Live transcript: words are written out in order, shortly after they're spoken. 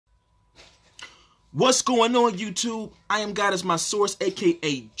What's going on, YouTube? I am God as my source,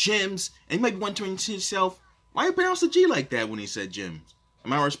 aka Gems. And you might be wondering to yourself, why you pronounce the G like that when he said Gems? And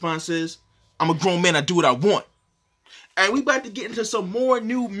my response is, I'm a grown man, I do what I want. And we about to get into some more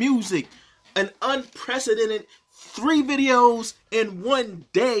new music. An unprecedented 3 videos in one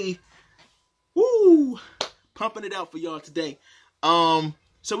day. Woo! Pumping it out for y'all today.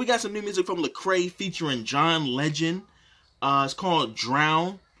 So we got some new music from Lecrae featuring John Legend. It's called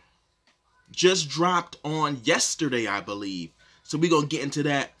Drown. Just dropped on yesterday, I believe. So we're going to get into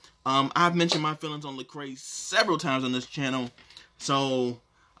that. I've mentioned my feelings on Lecrae several times on this channel. So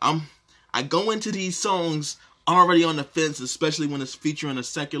I go into these songs already on the fence, especially when it's featuring a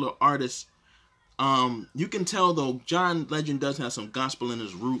secular artist. You can tell, though, John Legend does have some gospel in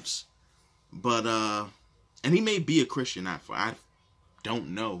his roots. But, and he may be a Christian. I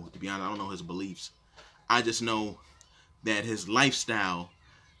don't know, to be honest. I don't know his beliefs. I just know that his lifestyle,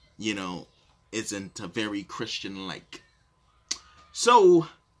 you know, isn't a very Christian-like. So,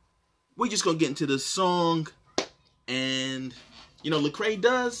 we're just going to get into this song. And, you know, Lecrae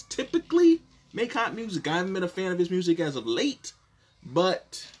does typically make hot music. I haven't been a fan of his music as of late.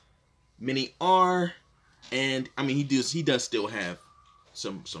 But many are. And, I mean, he does still have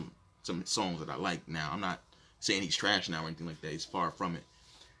some songs that I like now. I'm not saying he's trash now or anything like that. He's far from it.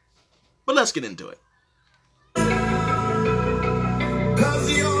 But let's get into it. 'Cause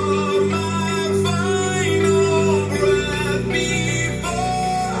you're my final breath before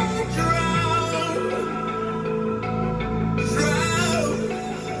I drown.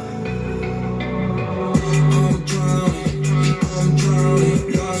 I'm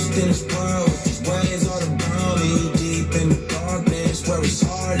drowning, lost in this world. These waves all around me, deep in the darkness where it's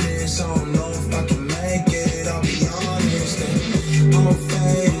hardest. I don't know if I can make it, I'll be honest. And I'm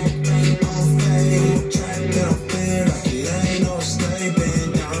fade, trapped and I'm feeling like it ain't no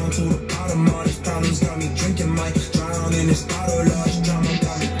escaping. Down to the bottom, all these problems got me drinking. Might drown in this bottle, lost drama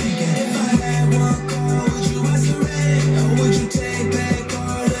got me thinking. If I had one call, would you answer it? Or would you take back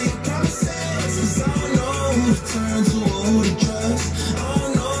all of your promises? 'Cause I don't know who to turn to or who to trust. I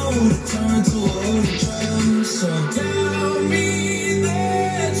don't know who to turn to or who to trust. So tell me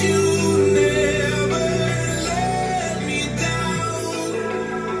that you never let me down.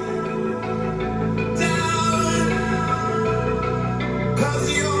 Cause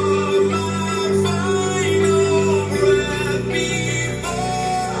you're my final breath before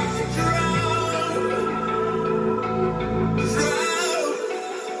I drown.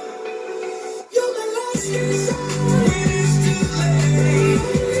 You're the last inside when it's too late.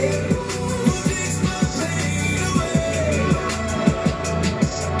 Who takes my pain away?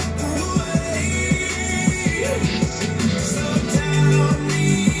 So tell me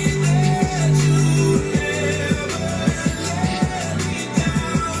that you never let me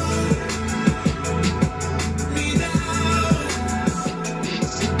down.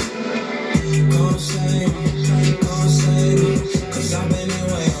 Gon' save me, 'cause I've been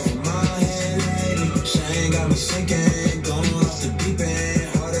away over my head lately. Shame got me sinking, going off the deep end.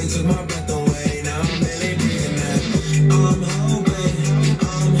 Heartache took my breath away, now I'm barely breathing now. I'm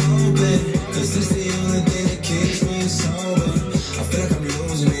hoping, 'cause this the only thing that keeps me sober. I feel like I'm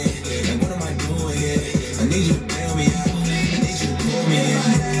losing it, like what am I doing here? I need you to bail me out, I need you to pull me in. If I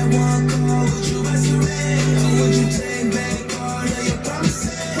had one call, would you answer it? Or would you take back all of your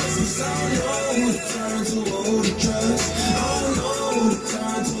promises? 'Cause I don't know who to turn to or who to trust. I don't know who to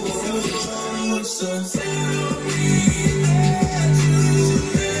turn to or who to trust. So tell me that you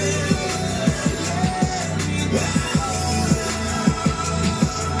never let me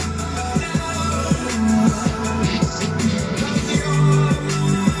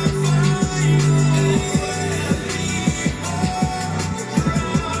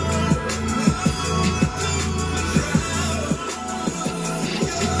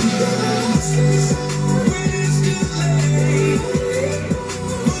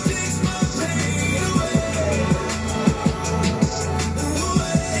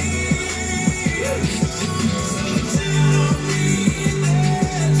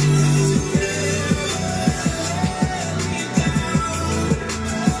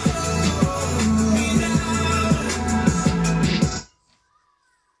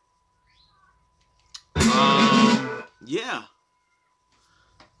yeah,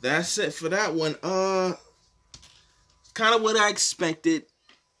 that's it for that one. Kind of what I expected.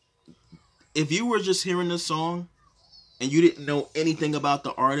 If you were just hearing the song and you didn't know anything about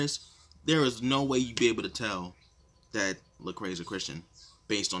the artist, there is no way you'd be able to tell that Lecrae is a Christian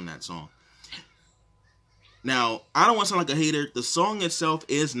based on that song. Now, I don't want to sound like a hater. The song itself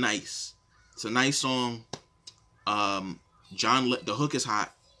is nice. It's a nice song. The hook is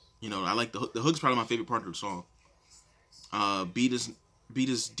hot. You know, I like the hook. The hook's probably my favorite part of the song. Beat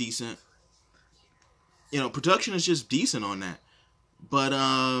is decent. You know, production is just decent on that.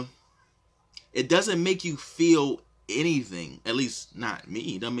 But it doesn't make you feel anything. At least not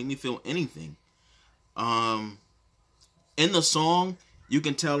me. It doesn't make me feel anything. In the song, you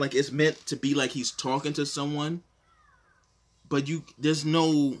can tell like it's meant to be like he's talking to someone. But there's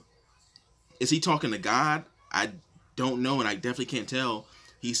no, is he talking to God? I don't know, and I definitely can't tell.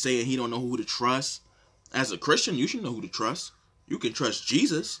 He's saying he don't know who to trust. As a Christian, you should know who to trust. You can trust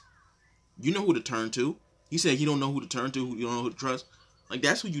Jesus. You know who to turn to. He said he don't know who to turn to, you don't know who to trust. Like,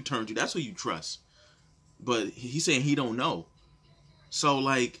 that's who you turn to. That's who you trust. But he's saying he don't know. So,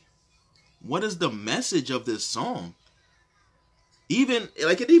 like, what is the message of this song? Even,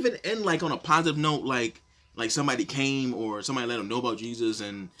 like, it even end, like, on a positive note, like somebody came or somebody let him know about Jesus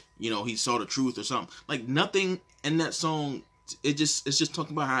and, you know, he saw the truth or something. Like, nothing in that song, it's just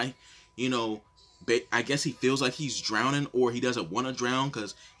talking about how, you know, I guess he feels like he's drowning or he doesn't want to drown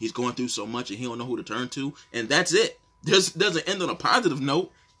because he's going through so much and he don't know who to turn to. And that's it. This doesn't end on a positive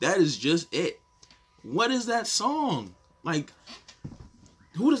note. That is just it. What is that song? Like,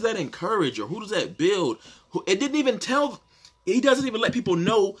 who does that encourage or who does that build? It didn't even tell... He doesn't even let people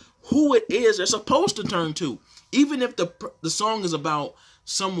know who it is they're supposed to turn to. Even if the song is about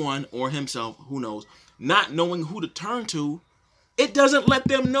someone or himself, who knows, not knowing who to turn to, it doesn't let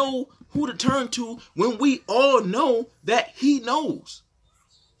them know who to turn to when we all know that he knows.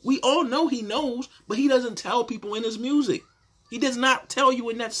 We all know he knows, but he doesn't tell people in his music. He does not tell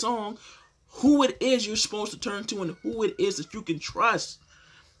you in that song who it is you're supposed to turn to and who it is that you can trust.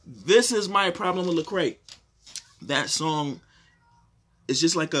 This is my problem with Lecrae. That song is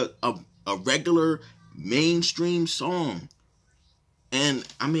just like a regular mainstream song. And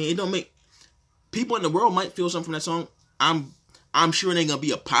I mean, it don't make people in the world might feel something from that song. I'm sure it ain't gonna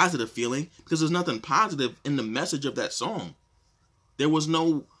be a positive feeling because there's nothing positive in the message of that song. There was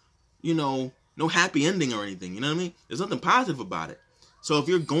no, you know, no happy ending or anything. You know what I mean? There's nothing positive about it. So if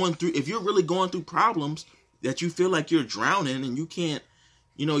you're really going through problems that you feel like you're drowning and you can't,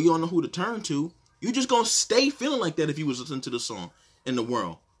 you know, you don't know who to turn to, you're just gonna stay feeling like that if you was listening to the song in the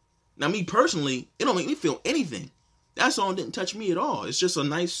world. Now, me personally, it don't make me feel anything. That song didn't touch me at all. It's just a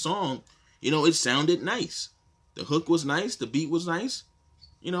nice song. You know, it sounded nice. The hook was nice. The beat was nice.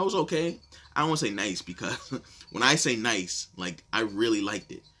 You know, it was okay. I don't want to say nice because when I say nice, like, I really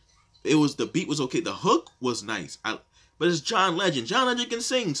liked it. The beat was okay. The hook was nice. But it's John Legend. John Legend can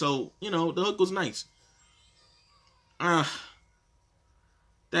sing, so, you know, the hook was nice. That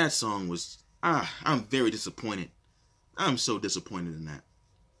song was, I'm very disappointed. I'm so disappointed in that.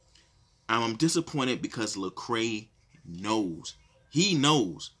 I'm disappointed because Lecrae knows. He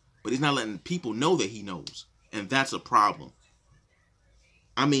knows, but he's not letting people know that he knows. And that's a problem.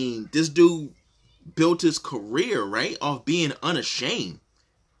 I mean, this dude built his career, right, off being unashamed.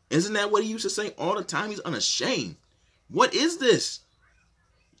 Isn't that what he used to say all the time? He's unashamed. What is this?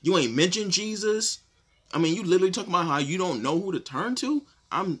 You ain't mentioned Jesus. I mean, you literally talking about how you don't know who to turn to.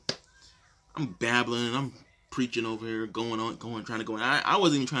 I'm babbling. I'm preaching over here, trying to go on. I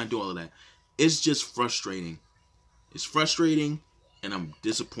wasn't even trying to do all of that. It's just frustrating. It's frustrating, and I'm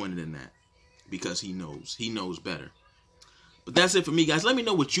disappointed in that because he knows. He knows better. But that's it for me, guys. Let me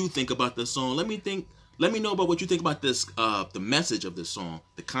know what you think about this song. Let me know about what you think about this, the message of this song,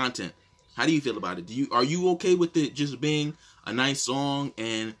 the content. How do you feel about it? Are you okay with it just being a nice song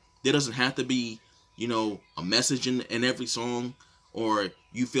and there doesn't have to be, you know, a message in every song? Or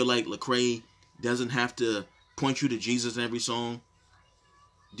you feel like Lecrae doesn't have to point you to Jesus in every song?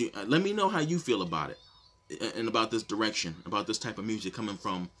 Let me know how you feel about it and about this direction, about this type of music coming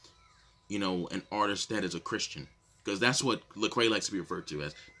from, you know, an artist that is a Christian. Because that's what Lecrae likes to be referred to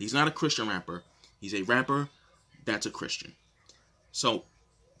as. He's not a Christian rapper. He's a rapper that's a Christian. So,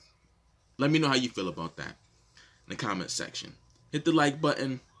 let me know how you feel about that in the comment section. Hit the like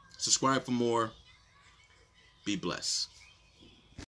button. Subscribe for more. Be blessed.